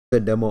The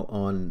demo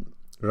on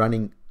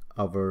running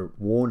our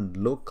own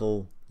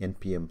local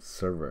npm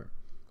server.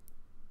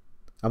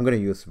 I'm going to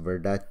use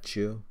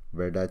Verdaccio.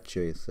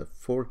 Verdaccio is a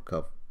fork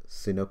of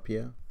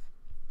Sinopia.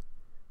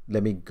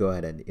 Let me go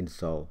ahead and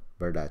install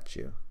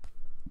Verdaccio.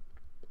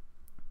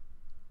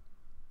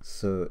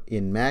 So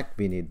in Mac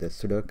we need the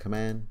sudo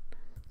command,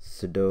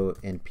 sudo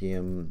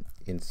npm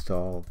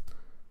install.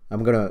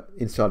 I'm going to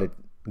install it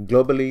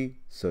globally,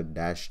 so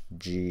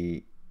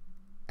 -g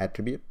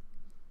attribute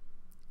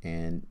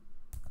and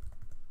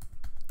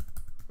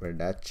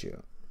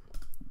Verdaccio.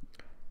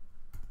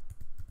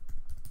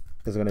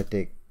 It's going to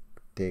take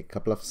a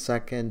couple of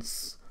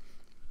seconds.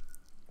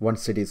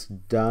 Once it is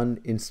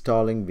done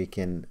installing, we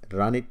can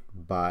run it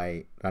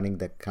by running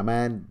the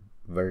command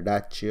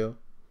Verdaccio.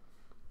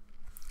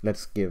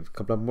 Let's give a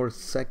couple of more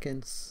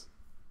seconds.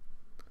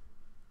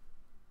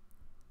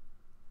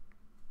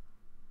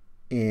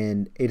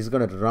 And it is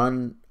going to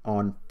run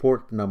on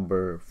port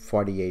number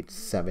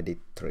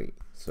 4873.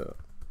 So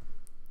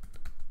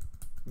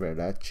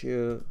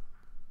Verdaccio,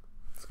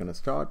 it's going to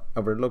start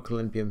our local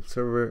npm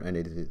server, and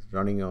it is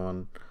running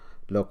on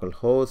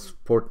localhost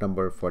port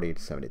number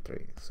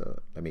 4873.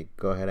 So let me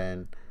go ahead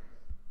and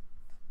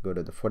go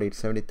to the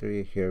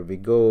 4873. Here we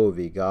go.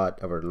 We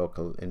got our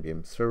local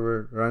npm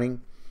server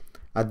running.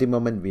 At the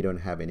moment we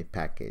don't have any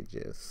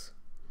packages.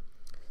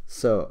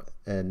 So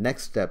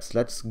next steps,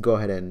 let's go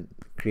ahead and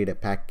create a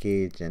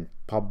package and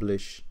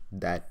publish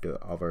that to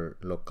our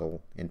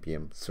local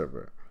npm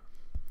server.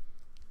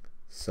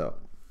 So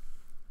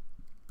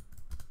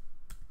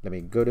let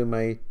me go to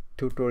my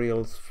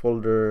tutorials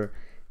folder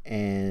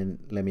and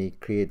let me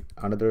create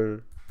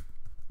another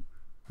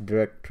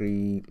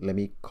directory. Let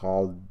me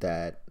call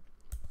that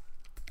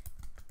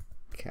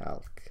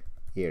calc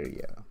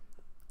area.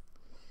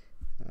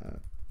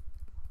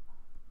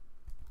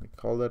 We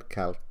call that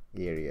calc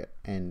area,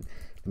 and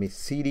let me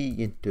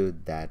cd into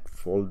that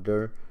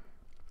folder.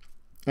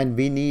 And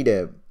we need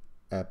a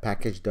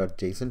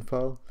package.json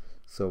file.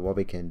 So what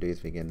we can do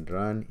is we can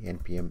run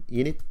npm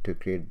init to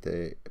create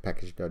the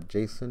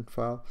package.json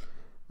file.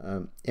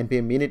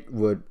 npm init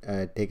would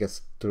take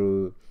us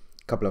through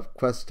a couple of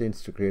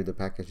questions to create the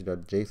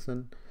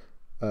package.json,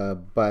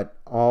 but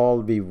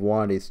all we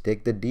want is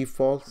take the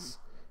defaults,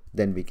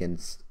 then we can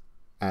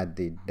add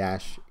the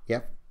 -f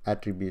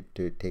attribute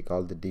to take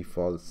all the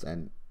defaults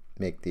and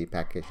make the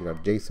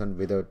package.json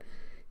without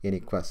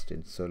any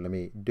questions. So let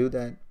me do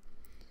that.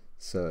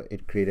 So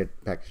it created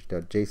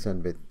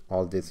package.json with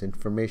all this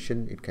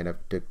information. It kind of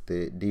took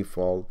the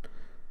default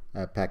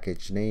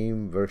package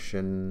name,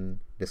 version,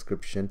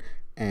 description,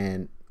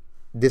 and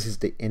this is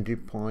the entry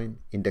point.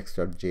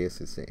 Index.js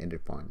is the entry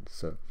point.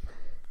 So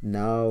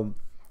now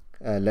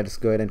let us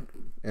go ahead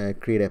and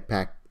create a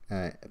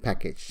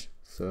package.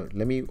 So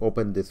let me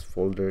open this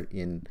folder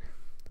in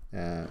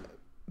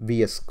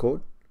VS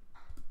Code.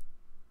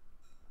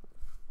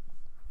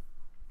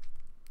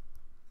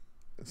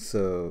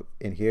 So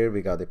in here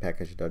we got the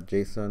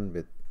package.json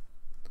with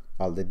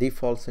all the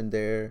defaults in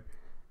there,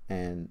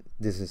 and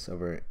this is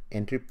our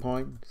entry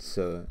point.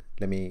 So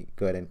let me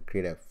go ahead and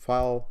create a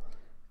file,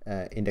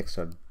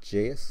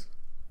 index.js,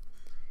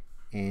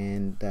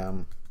 and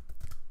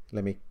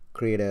let me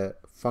create a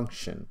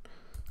function.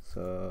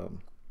 So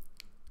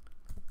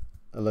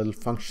a little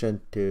function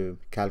to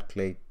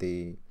calculate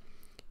the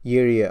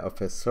area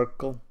of a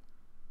circle.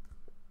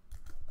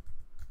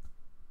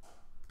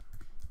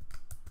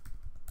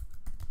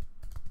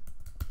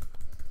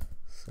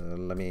 So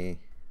let me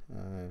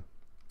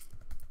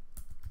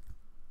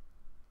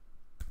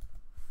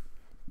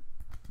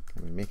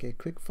make a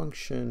quick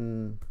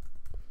function,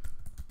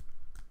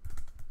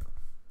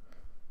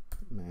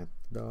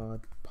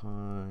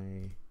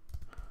 math.py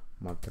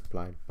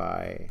multiplied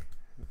by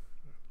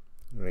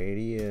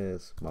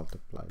radius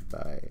multiplied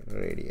by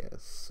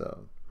radius.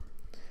 So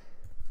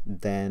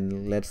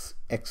then let's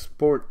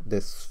export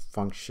this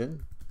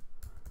function,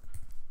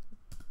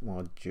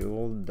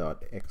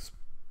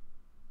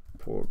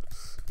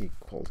 module.exports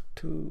equal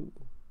to,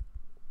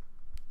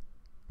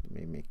 let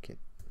me make it,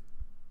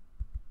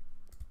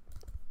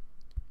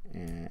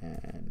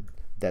 and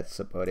that's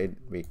about it.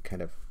 We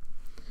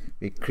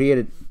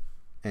created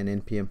an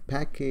npm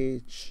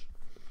package,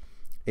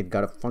 it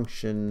got a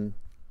function,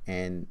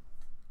 and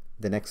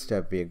the next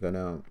step we're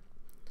gonna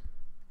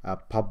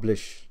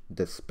publish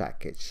this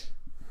package.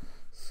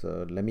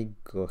 So let me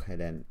go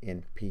ahead and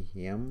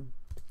npm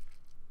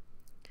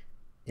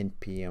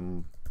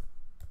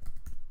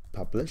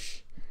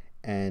publish,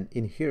 and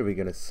in here we're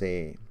gonna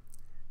say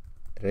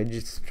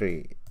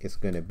registry is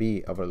gonna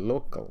be our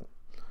local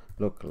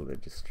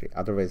registry.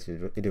 Otherwise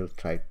it will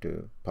try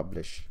to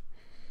publish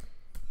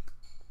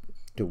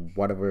to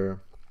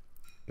whatever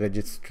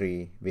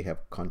registry we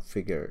have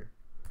configured.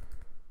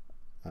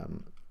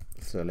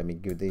 So let me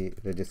give the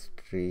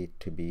registry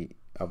to be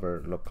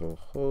our local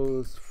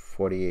host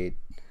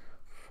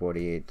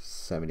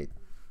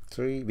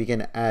 4873. We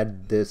can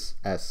add this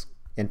as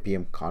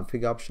npm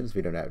config options.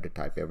 We don't have to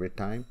type every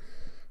time.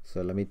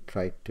 So let me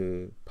try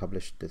to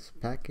publish this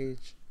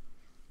package.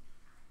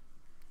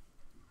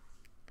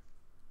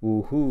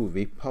 Woohoo,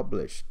 we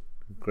published.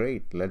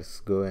 Great. Let's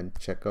go and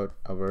check out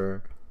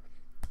our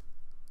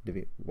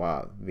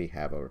wow, we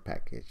have our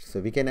package. So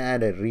we can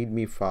add a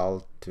readme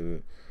file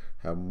to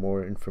have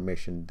more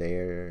information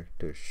there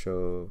to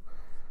show,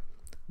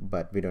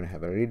 but we don't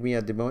have a readme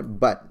at the moment.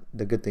 But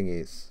the good thing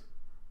is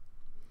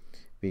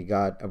we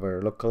got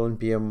our local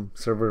npm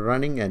server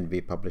running and we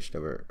published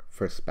our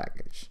first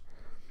package.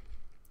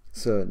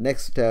 So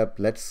next step,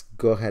 let's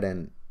go ahead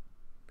and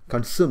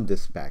consume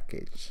this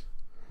package.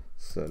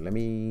 So let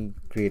me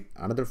create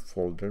another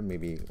folder.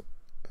 Maybe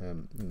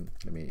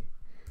let me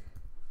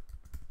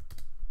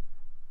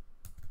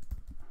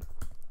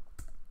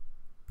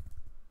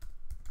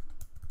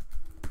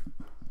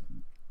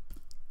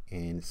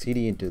and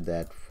cd into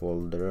that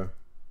folder,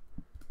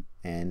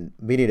 and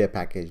we need a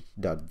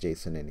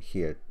package.json in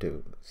here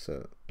too.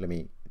 So let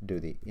me do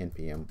the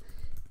npm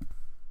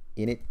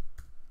init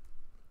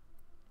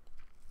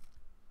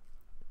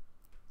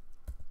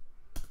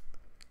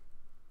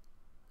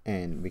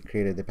and we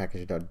created the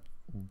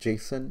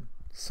package.json.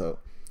 So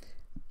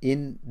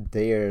in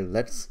there,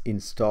 let's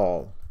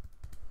install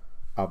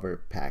our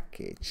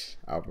package,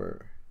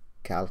 our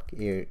calc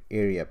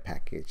area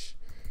package.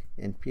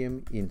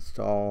 Npm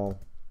install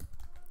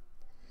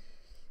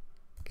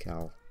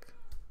calc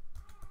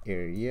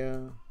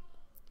area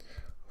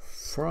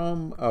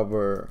from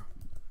our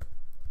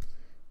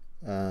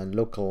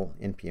local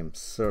npm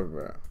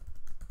server,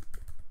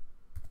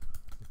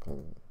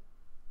 local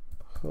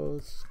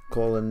host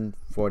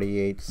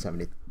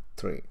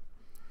 :4873.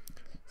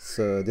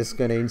 So this is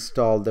going to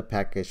install the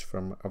package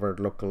from our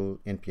local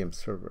npm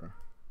server.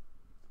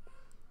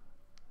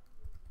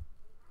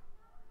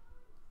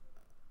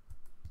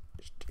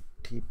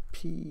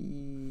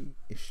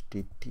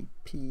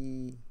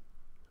 http.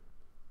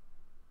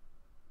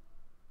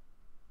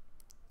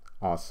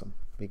 Awesome.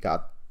 We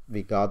got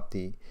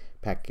the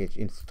package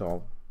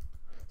installed.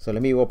 So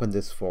let me open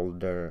this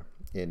folder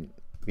in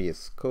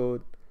VS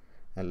Code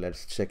and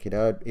let's check it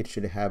out. It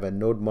should have a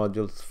node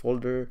modules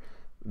folder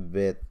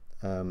with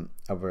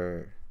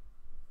our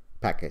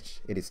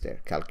package. It is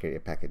there. Calc area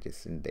package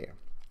is in there.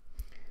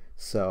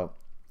 So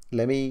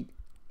let me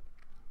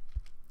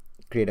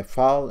create a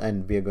file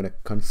and we are going to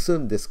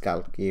consume this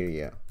calc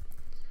area.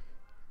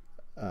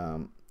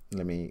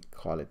 Let me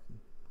call it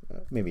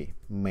maybe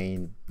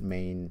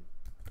main.js,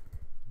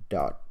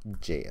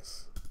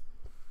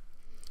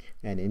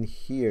 and in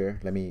here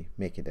let me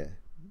make it a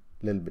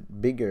little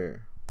bit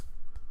bigger,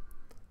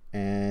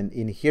 and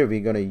in here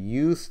we're going to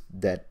use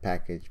that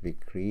package we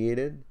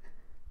created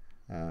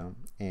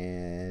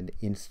and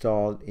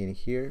installed in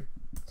here.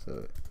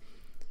 So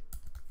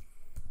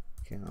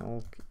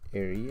calc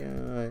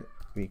area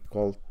we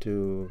call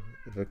to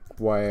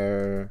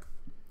require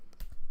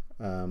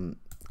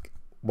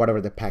whatever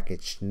the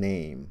package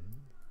name.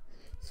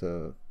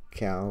 So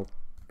calc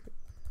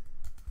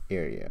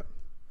area.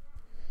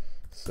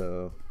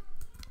 So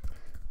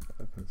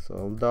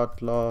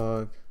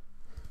console.log.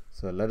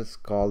 So let us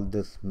call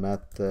this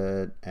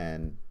method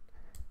and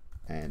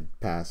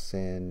pass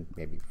in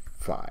maybe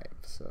 5.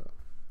 So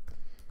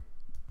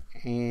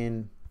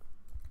and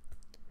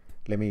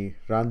let me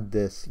run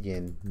this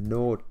in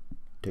Node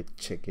to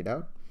check it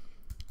out.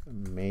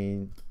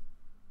 Main.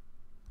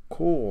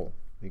 Cool,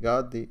 we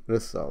got the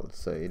result.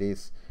 So it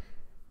is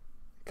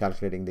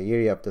calculating the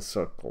area of the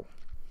circle.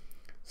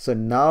 So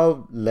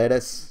now let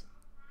us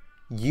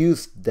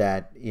use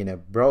that in a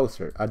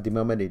browser. At the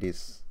moment it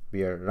is,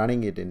 we are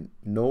running it in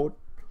Node.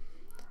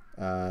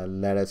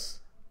 Let us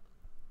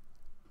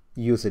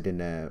use it in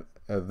a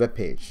web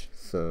page.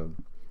 So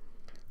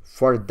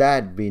for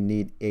that we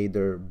need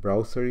either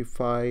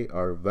Browserify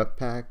or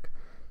Webpack.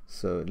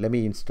 So let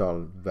me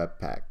install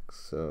Webpack.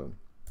 So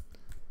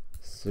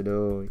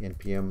sudo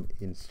npm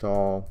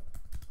install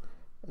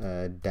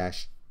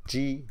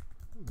 -g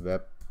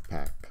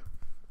Webpack.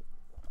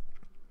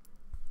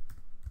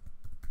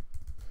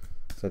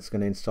 So it's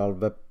going to install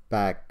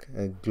Webpack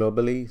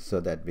globally so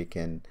that we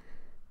can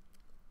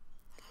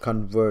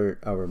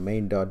convert our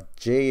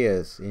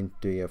main.js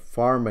into a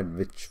format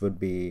which would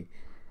be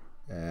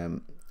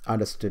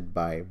understood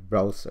by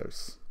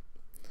browsers.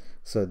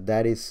 So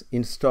that is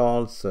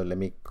installed. So let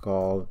me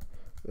call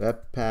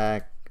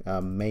Webpack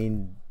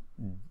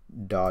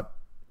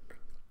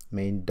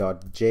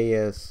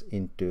main.js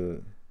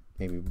into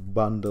maybe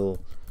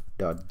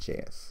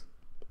bundle.js.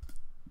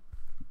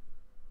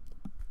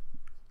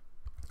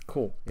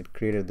 Cool, it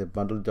created the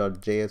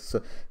bundle.js.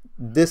 So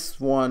this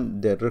one,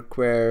 the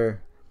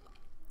require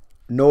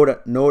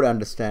Node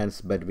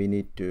understands, but we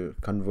need to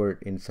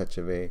convert in such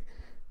a way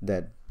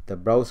that the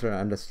browser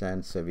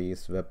understands. So we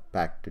use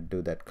Webpack to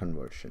do that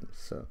conversion.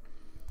 So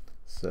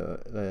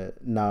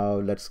now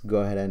let's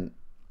go ahead and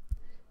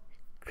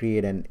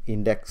create an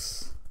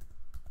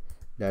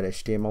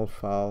index.html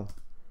file,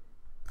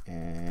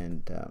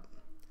 and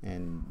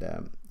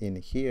in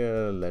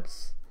here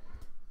let's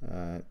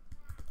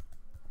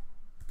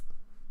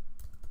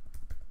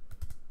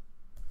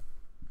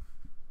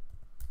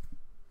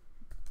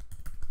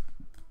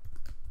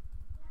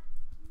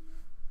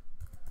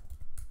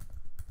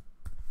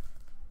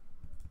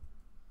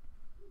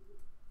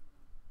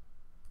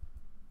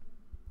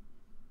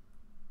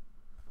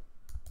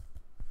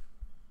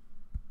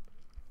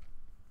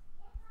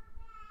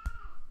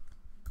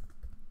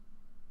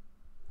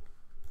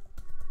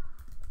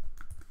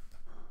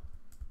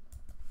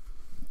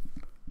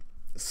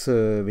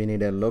So we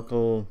need a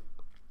local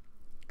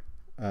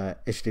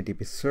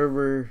HTTP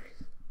server.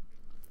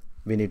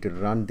 We need to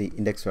run the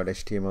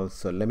index.html.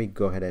 So let me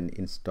go ahead and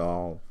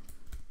install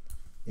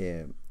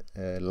a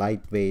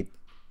lightweight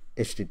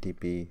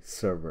HTTP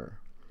server.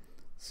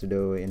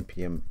 Sudo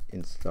npm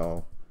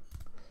install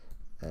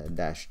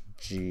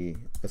 -g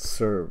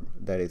serve,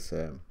 that is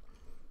a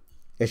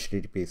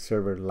HTTP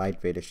server,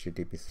 lightweight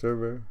HTTP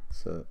server.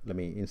 So let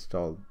me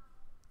install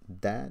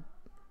that.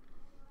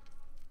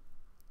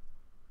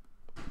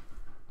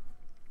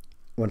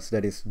 Once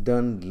that is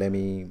done, let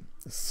me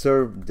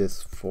serve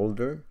this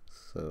folder.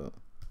 So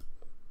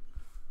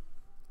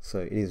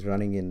it is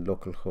running in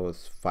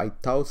localhost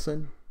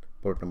 5000,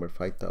 port number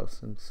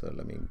 5000. So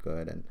let me go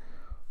ahead and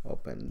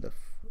open the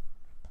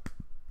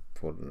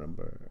folder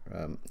number,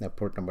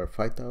 port number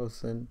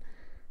 5000,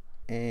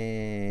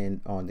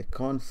 and on the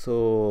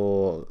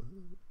console,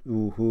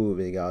 woohoo,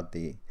 we got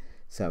the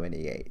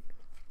 78.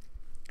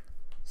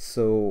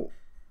 So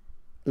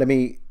let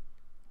me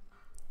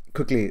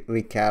quickly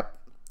recap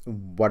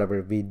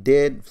whatever we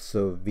did.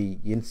 So we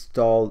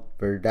installed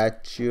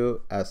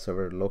Verdaccio as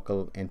our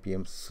local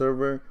npm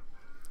server,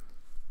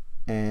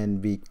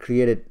 and we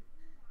created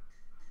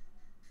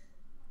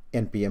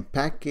npm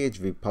package.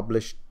 We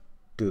published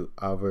to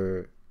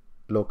our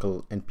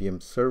local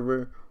npm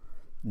server.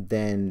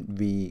 Then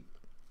we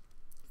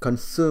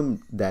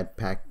consumed that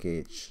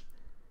package,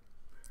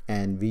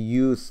 and we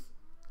used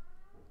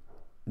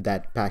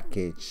that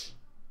package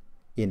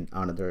in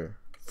another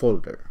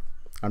folder,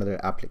 another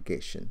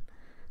application,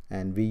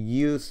 and we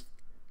use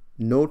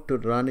Node to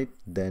run it.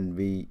 Then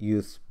we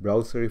use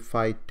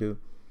Browserify to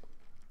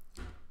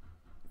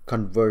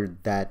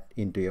convert that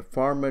into a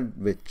format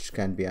which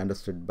can be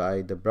understood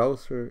by the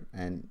browser,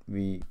 and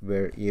we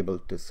were able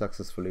to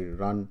successfully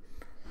run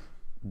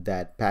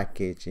that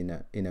package in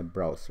a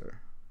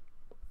browser.